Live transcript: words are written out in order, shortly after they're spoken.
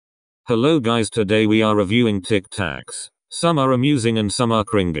Hello guys, today we are reviewing Tic Tacs. Some are amusing and some are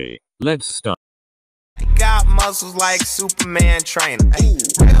cringy. Let's start. Got muscles like Superman training.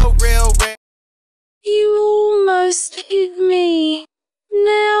 Real. You almost hit me.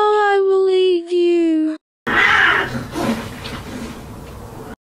 Now I will leave you.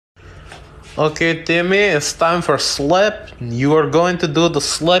 Okay, Timmy, it's time for slip. You are going to do the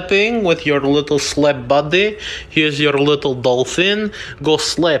slipping with your little slip buddy. Here's your little dolphin. Go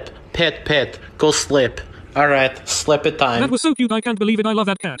slip. Pet. Go slip. Alright, slip it time. That was so cute, I can't believe it, I love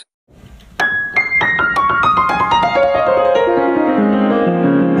that cat.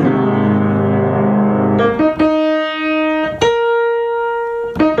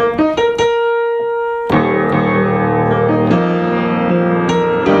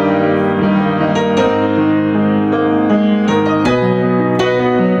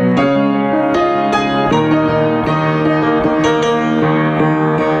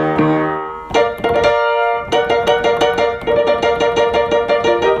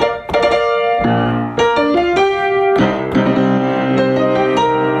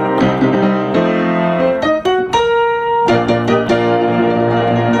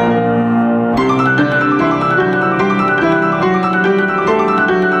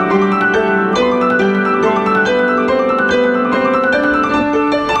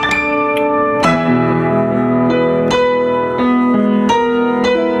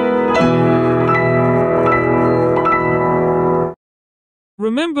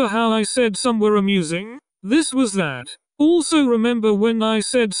 Remember how I said some were amusing? This was that. Also remember when I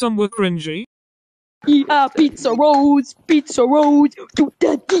said some were cringy? Yeah, pizza rolls, pizza rolls,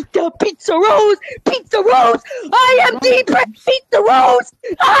 pizza rolls, pizza rolls. I am the pizza rolls.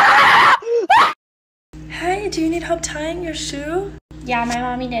 Hey, do you need help tying your shoe? Yeah, my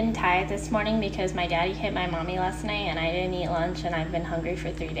mommy didn't tie it this morning because my daddy hit my mommy last night and I didn't eat lunch and I've been hungry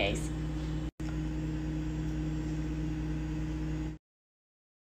for 3 days.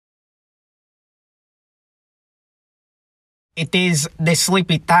 It is the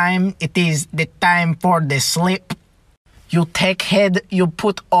sleepy time. It is the time for the sleep. You take head, you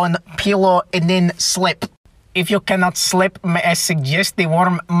put on pillow, and then sleep. If you cannot sleep, may I suggest the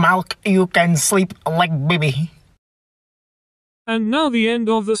warm milk? You can sleep like baby. And now the end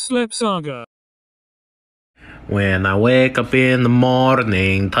of the Slip saga. When I wake up in the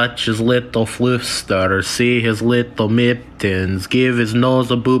morning, touch his little flooster, see his little mittens, give his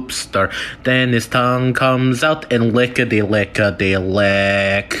nose a boopster, then his tongue comes out and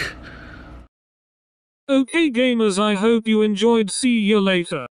lickety-lickety-lick. Okay gamers, I hope you enjoyed. See you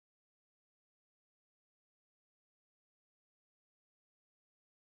later.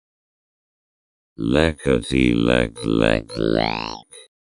 Lickety-lick-lick-lick.